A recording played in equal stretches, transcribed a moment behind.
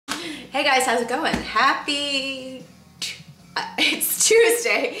Hey guys, how's it going? It's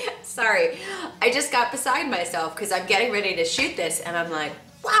Tuesday. Sorry. I just got beside myself because I'm getting ready to shoot this and I'm like,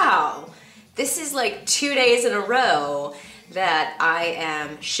 wow, this is like 2 days in a row that I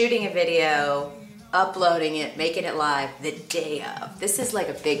am shooting a video, uploading it, making it live the day of. This is like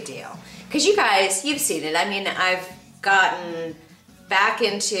a big deal. Because you guys, you've seen it. I mean, I've gotten back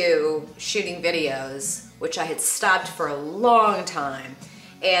into shooting videos, which I had stopped for a long time.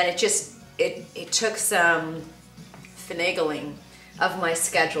 And it took some finagling of my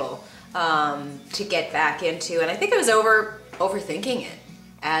schedule to get back into. And I think I was overthinking it,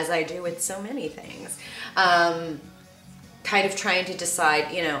 as I do with so many things. Kind of trying to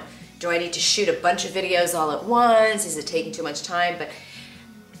decide, you know, do I need to shoot a bunch of videos all at once? Is it taking too much time? But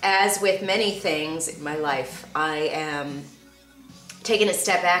as with many things in my life, I am taking a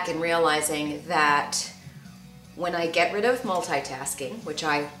step back and realizing that when I get rid of multitasking, which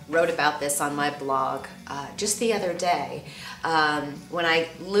I wrote about this on my blog just the other day, when I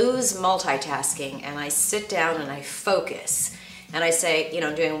lose multitasking and I sit down and I focus and I say, you know,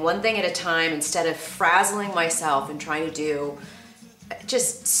 I'm doing one thing at a time instead of frazzling myself and trying to do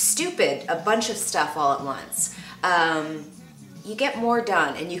just a bunch of stuff all at once, you get more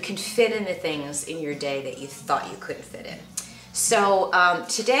done and you can fit in the things in your day that you thought you couldn't fit in. So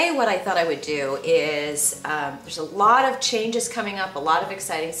today what I thought I would do is, there's a lot of changes coming up, a lot of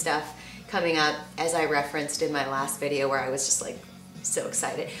exciting stuff coming up, as I referenced in my last video where I was just like so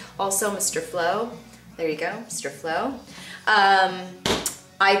excited. Also Mr. Flow, there you go, Mr. Flow.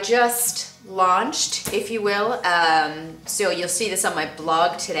 I just launched, if you will, so you'll see this on my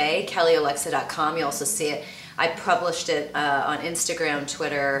blog today, kellyolexa.com. You'll also see it. I published it on Instagram,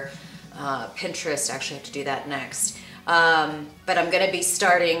 Twitter, Pinterest. Actually, I have to do that next. But I'm going to be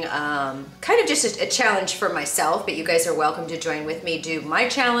starting kind of just a challenge for myself, but you guys are welcome to join with me, do my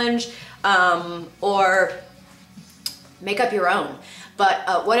challenge, or make up your own.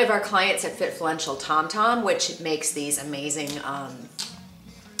 But one of our clients at Fitfluential, TomTom, which makes these amazing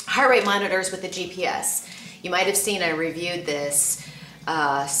heart rate monitors with the GPS. You might have seen I reviewed this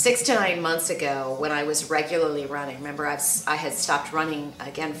 6 to 9 months ago when I was regularly running. Remember, I had stopped running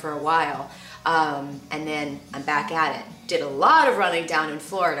again for a while. And then I'm back at it. Did a lot of running down in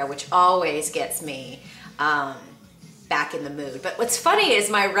Florida, which always gets me back in the mood. But what's funny is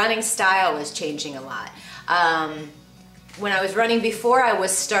my running style is changing a lot. When I was running before, I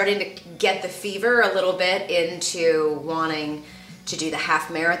was starting to get the fever a little bit into wanting to do the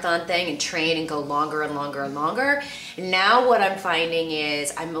half marathon thing and train and go longer and longer and longer. And now what I'm finding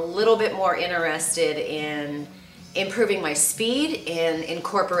is I'm a little bit more interested in improving my speed and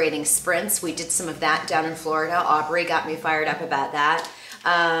incorporating sprints. We did some of that down in Florida. Aubrey got me fired up about that.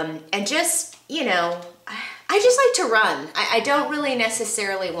 And just, you know, I just like to run. I don't really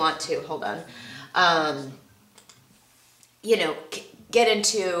necessarily want to, hold on, you know, get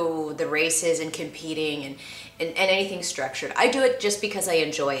into the races and competing and anything structured. I do it just because I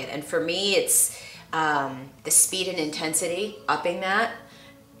enjoy it. And for me, it's the speed and intensity, upping that,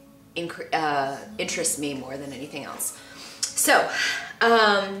 interests me more than anything else. So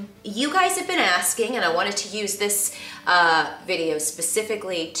you guys have been asking, and I wanted to use this video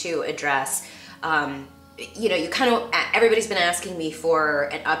specifically to address, you know, everybody's been asking me for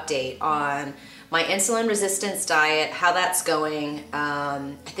an update on my insulin resistance diet, how that's going.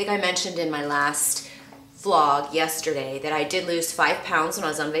 I think I mentioned in my last vlog yesterday that I did lose 5 pounds when I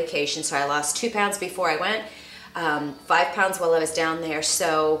was on vacation. So I lost 2 pounds before I went, 5 pounds while I was down there.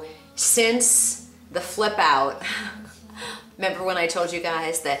 So since the flip out, remember when I told you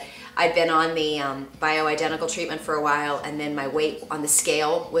guys that I'd been on the bioidentical treatment for a while and then my weight on the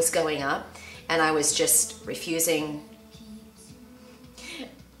scale was going up and I was just refusing.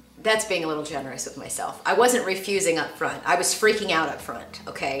 That's being a little generous with myself. I wasn't refusing up front. I was freaking out up front,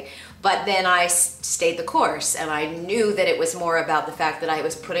 okay? But then I stayed the course and I knew that it was more about the fact that I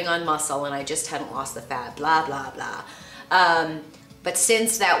was putting on muscle and I just hadn't lost the fat, blah, blah, blah. But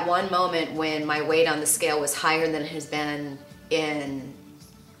since that one moment when my weight on the scale was higher than it has been in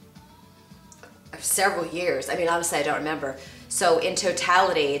several years, I mean, honestly, I don't remember. So in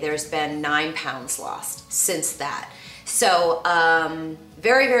totality, there's been 9 pounds lost since that. So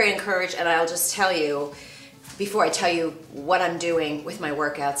very, very encouraged, and I'll just tell you, before I tell you what I'm doing with my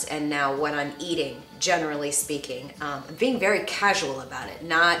workouts and now what I'm eating, generally speaking, I'm being very casual about it.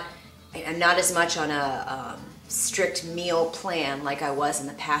 I'm not as much on a strict meal plan like I was in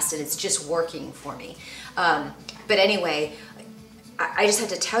the past, and it's just working for me. But anyway, I just have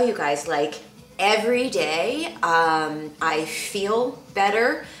to tell you guys, like, every day I feel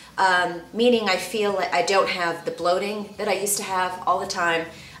better. Meaning I feel like I don't have the bloating that I used to have all the time.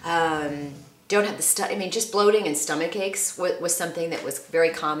 Don't have the just bloating and stomach aches was something that was very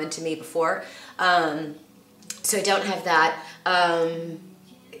common to me before. So I don't have that. I'm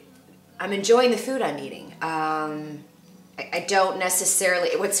enjoying the food I'm eating. I don't necessarily,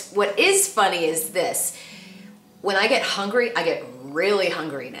 what is funny is this. When I get hungry, I get really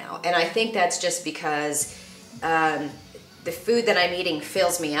hungry now. And I think that's just because the food that I'm eating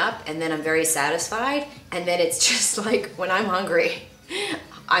fills me up, and then I'm very satisfied. And then it's just like, when I'm hungry,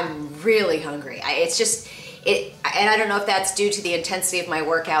 I'm really hungry. And I don't know if that's due to the intensity of my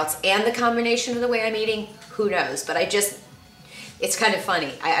workouts and the combination of the way I'm eating, who knows? But it's kind of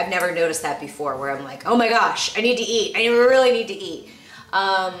funny. I've never noticed that before, where I'm like, oh my gosh, I need to eat. I really need to eat.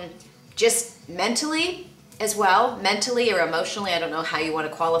 Just mentally as well, mentally or emotionally, I don't know how you want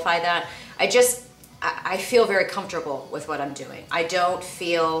to qualify that. I feel very comfortable with what I'm doing. I don't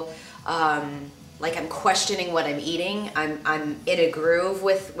feel like I'm questioning what I'm eating. I'm in a groove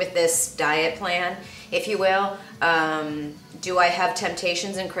with this diet plan, if you will. Do I have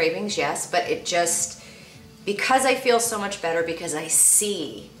temptations and cravings? Yes, but because I feel so much better, because I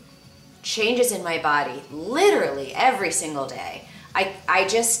see changes in my body literally every single day, I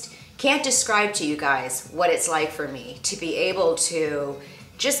just can't describe to you guys what it's like for me to be able to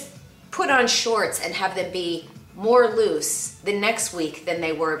just put on shorts and have them be more loose the next week than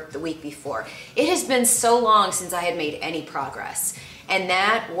they were the week before. It has been so long since I had made any progress, and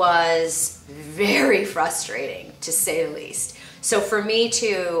that was very frustrating, to say the least. So for me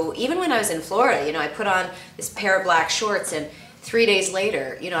to, even when I was in Florida, I put on this pair of black shorts, and 3 days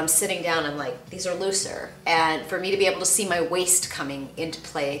later, I'm sitting down, I'm like, these are looser. And for me to be able to see my waist coming into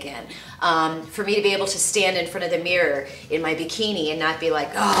play again, for me to be able to stand in front of the mirror in my bikini and not be like,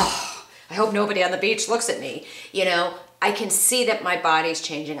 oh, I hope nobody on the beach looks at me. I can see that my body's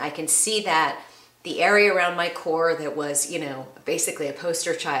changing. I can see that the area around my core that was, basically a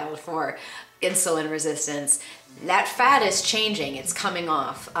poster child for insulin resistance, that fat is changing. It's coming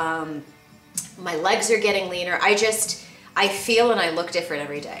off. My legs are getting leaner. I feel and I look different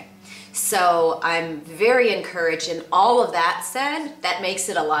every day. So I'm very encouraged, and all of that said, that makes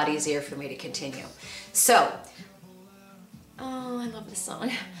it a lot easier for me to continue. So, oh, I love this song.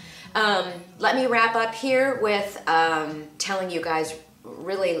 Let me wrap up here with telling you guys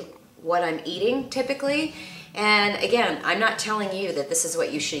really what I'm eating typically. And again, I'm not telling you that this is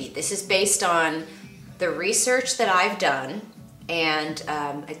what you should eat. This is based on the research that I've done. And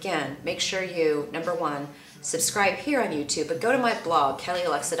again, make sure you, number one, subscribe here on YouTube, but go to my blog,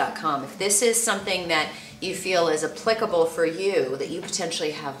 kellyolexa.com. If this is something that you feel is applicable for you, that you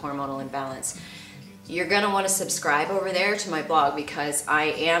potentially have hormonal imbalance, you're going to want to subscribe over there to my blog, because I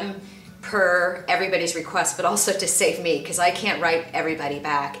am, per everybody's request, but also to save me, because I can't write everybody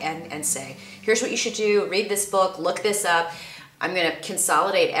back and say, here's what you should do, read this book, look this up. I'm going to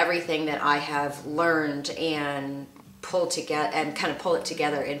consolidate everything that I have learned and pull together and kind of pull it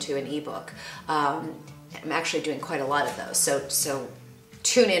together into an ebook. I'm actually doing quite a lot of those, so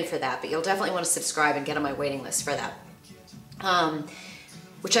tune in for that, but you'll definitely want to subscribe and get on my waiting list for that.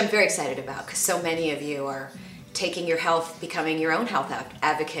 Which I'm very excited about, because so many of you are taking your health, becoming your own health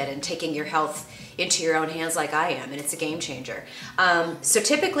advocate, and taking your health into your own hands like I am, and it's a game changer. So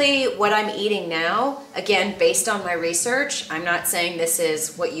typically what I'm eating now, again, based on my research, I'm not saying this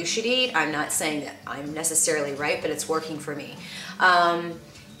is what you should eat, I'm not saying that I'm necessarily right, but it's working for me.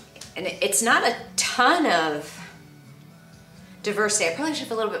 And it's not a ton of diversity. I probably should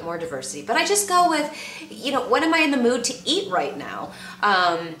have a little bit more diversity, but I just go with, what am I in the mood to eat right now?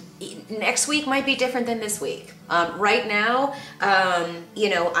 Next week might be different than this week. Right now,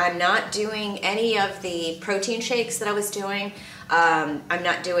 I'm not doing any of the protein shakes that I was doing. I'm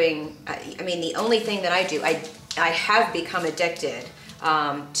not doing, the only thing that I do, I have become addicted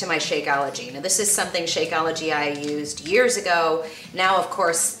to my Shakeology. Now, this is something Shakeology I used years ago. Now, of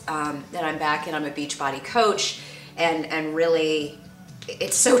course, that I'm back and I'm a Beachbody coach, and really,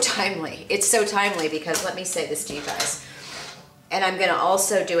 it's so timely. It's so timely, because let me say this to you guys. And I'm gonna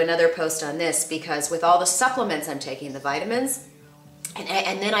also do another post on this, because with all the supplements I'm taking, the vitamins,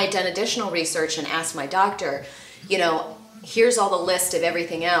 and then I'd done additional research and asked my doctor, here's all the list of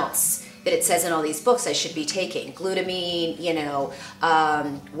everything else that it says in all these books I should be taking. Glutamine,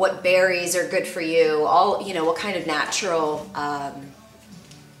 what berries are good for you, all, what kind of natural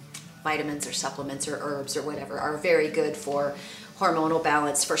vitamins or supplements or herbs or whatever are very good for hormonal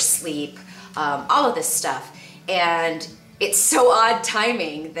balance, for sleep, all of this stuff. And it's so odd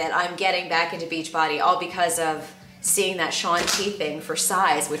timing that I'm getting back into Beachbody, all because of seeing that Shaun T thing for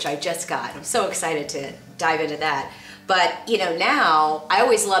size, which I just got. I'm so excited to dive into that. But, now, I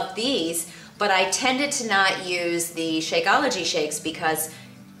always loved these, but I tended to not use the Shakeology shakes because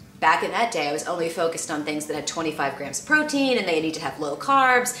Back in that day, I was only focused on things that had 25 grams of protein and they need to have low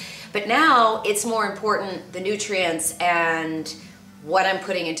carbs. But now it's more important, the nutrients and what I'm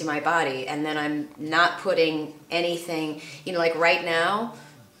putting into my body. And then I'm not putting anything, you know, like right now,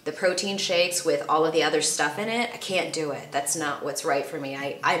 the protein shakes with all of the other stuff in it, I can't do it. That's not what's right for me.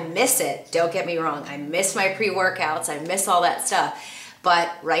 I miss it, don't get me wrong. I miss my pre-workouts, I miss all that stuff.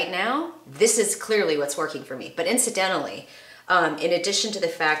 But right now, this is clearly what's working for me. But incidentally, in addition to the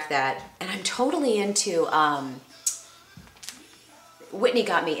fact that, and I'm totally into, Whitney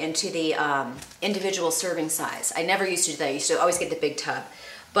got me into the individual serving size. I never used to do that. I used to always get the big tub.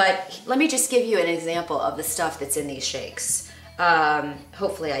 But let me just give you an example of the stuff that's in these shakes.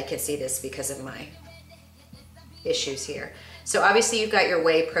 Hopefully I can see this because of my issues here. So obviously you've got your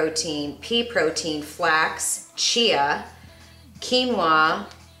whey protein, pea protein, flax, chia, quinoa,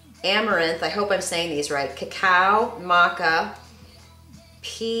 amaranth, I hope I'm saying these right, cacao, maca,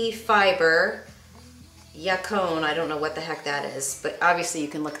 pea fiber, yacon, I don't know what the heck that is, but obviously you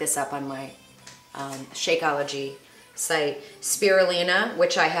can look this up on my Shakeology site. Spirulina,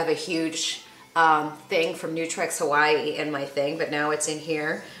 which I have a huge thing from Nutrex Hawaii in my thing, but now it's in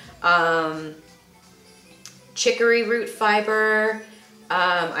here. Chicory root fiber,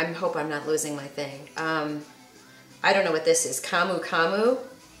 I hope I'm not losing my thing. I don't know what this is. Camu camu,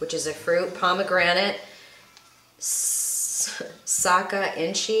 which is a fruit. Pomegranate. Saka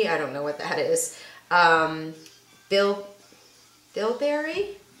inchi, I don't know what that is.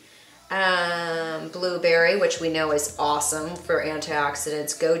 Bilberry. Blueberry, which we know is awesome for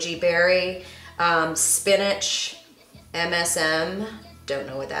antioxidants. Goji berry. Spinach. MSM. Don't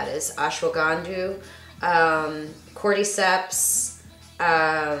know what that is. Ashwagandha. Cordyceps.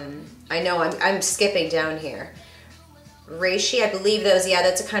 I know I'm skipping down here. Reishi, I believe those, yeah,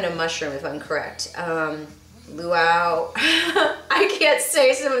 that's a kind of mushroom if I'm correct. Luau, I can't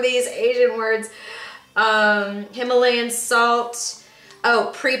say some of these Asian words. Himalayan salt,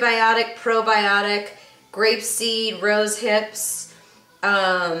 oh, prebiotic, probiotic, grapeseed, rose hips,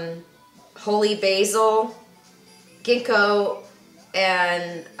 holy basil, ginkgo,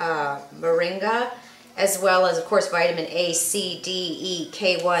 and moringa, as well as, of course, vitamin A, C, D, E,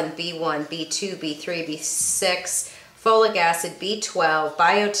 K1, B1, B2, B3, B6, folic acid, B12,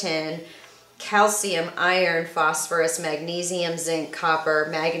 biotin, calcium, iron, phosphorus, magnesium, zinc, copper,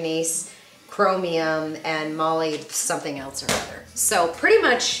 manganese, chromium, and moly, something else or other. So pretty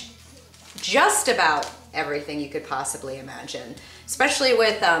much just about everything you could possibly imagine, especially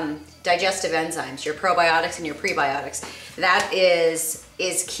with digestive enzymes, your probiotics and your prebiotics. That is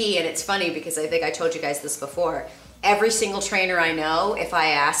key, and it's funny because I think I told you guys this before. Every single trainer I know, if I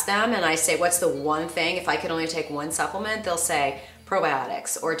ask them and I say, what's the one thing, if I could only take one supplement, they'll say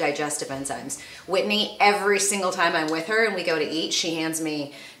probiotics or digestive enzymes. Whitney, every single time I'm with her and we go to eat, she hands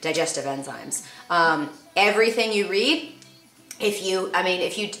me digestive enzymes. Everything you read, if you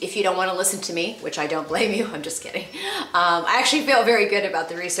don't want to listen to me, which I don't blame you, I'm just kidding. I actually feel very good about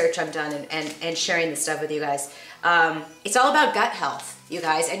the research I've done and sharing this stuff with you guys. It's all about gut health, you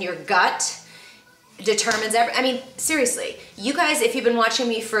guys, and your gut determines seriously, you guys, if you've been watching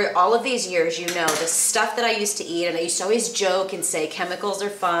me for all of these years, you know the stuff that I used to eat, and I used to always joke and say chemicals are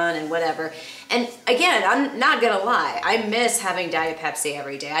fun and whatever. And again, I'm not gonna lie, I miss having Diet Pepsi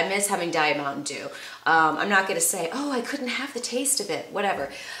every day. I miss having Diet Mountain Dew. I'm not gonna say, oh, I couldn't have the taste of it, whatever.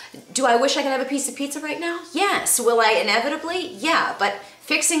 Do I wish I could have a piece of pizza right now? Yes. Will I inevitably? Yeah, but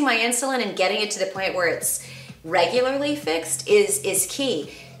fixing my insulin and getting it to the point where it's regularly fixed is key.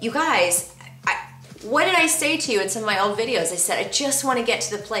 You guys, what did I say to you in some of my old videos? I said, I just want to get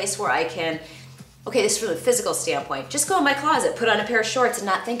to the place where I can, okay, this is from a physical standpoint, just go in my closet, put on a pair of shorts and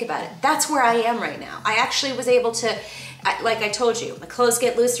not think about it. That's where I am right now. I actually was able to, like I told you, my clothes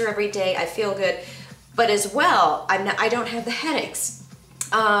get looser every day, I feel good, but as well, I don't have the headaches.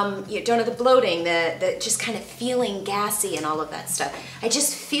 You don't have the bloating, the just kind of feeling gassy and all of that stuff. I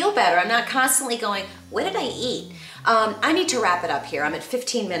just feel better. I'm not constantly going, what did I eat? I need to wrap it up here. I'm at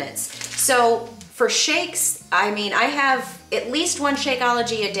 15 minutes. So for shakes, I have at least one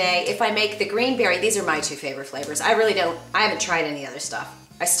Shakeology a day. If I make the green berry, these are my two favorite flavors. I haven't tried any other stuff.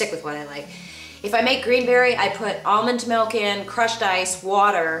 I stick with what I like. If I make green berry, I put almond milk in, crushed ice,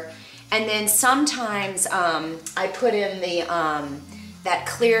 water, and then sometimes I put in the that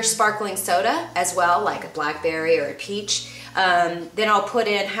clear sparkling soda as well, like a blackberry or a peach. Then I'll put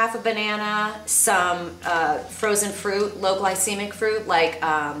in half a banana, some frozen fruit, low glycemic fruit like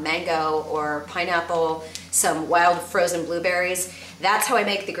mango or pineapple, some wild frozen blueberries. That's how I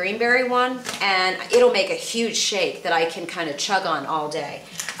make the green berry one, and it'll make a huge shake that I can kind of chug on all day.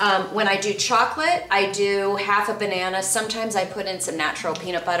 When I do chocolate, I do half a banana. Sometimes I put in some natural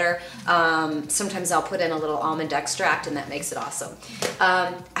peanut butter. Sometimes I'll put in a little almond extract, and that makes it awesome.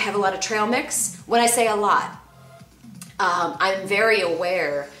 I have a lot of trail mix. When I say a lot, I'm very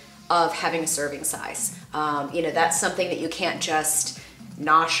aware of having a serving size. You know, that's something that you can't just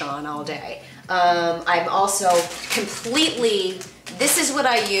nosh on all day. I'm also completely, this is what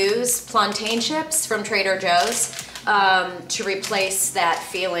I use, plantain chips from Trader Joe's, to replace that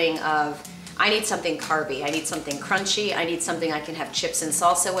feeling of, I need something carby, I need something crunchy, I need something I can have chips and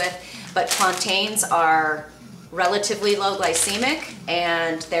salsa with, but plantains are relatively low glycemic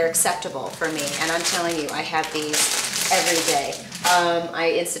and they're acceptable for me. And I'm telling you, I have these every day.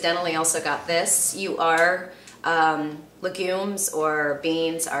 I incidentally also got this. Legumes or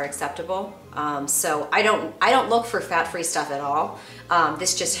beans are acceptable. So I don't look for fat-free stuff at all.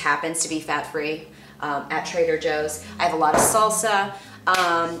 This just happens to be fat-free at Trader Joe's. I have a lot of salsa.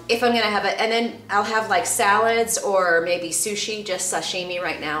 If I'm gonna have it, and then I'll have like salads or maybe sushi, just sashimi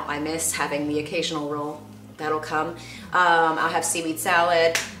right now. I miss having the occasional roll. That'll come. I'll have seaweed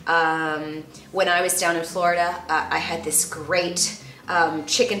salad. When I was down in Florida, I had this great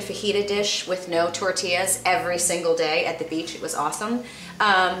chicken fajita dish with no tortillas every single day at the beach. It was awesome.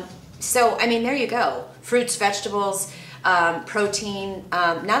 So, I mean, there you go. Fruits, vegetables, protein.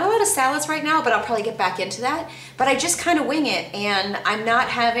 Not a lot of salads right now, but I'll probably get back into that. But I just kind of wing it, and I'm not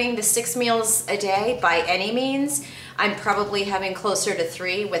having the 6 meals a day by any means. I'm probably having closer to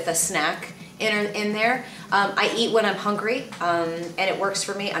 3 with a snack in there. I eat when I'm hungry, and it works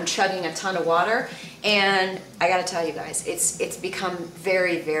for me. I'm chugging a ton of water, and I gotta tell you guys, it's become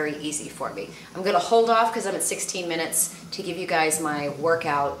very, very easy for me. I'm gonna hold off because I'm at 16 minutes to give you guys my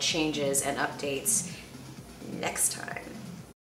workout changes and updates next time.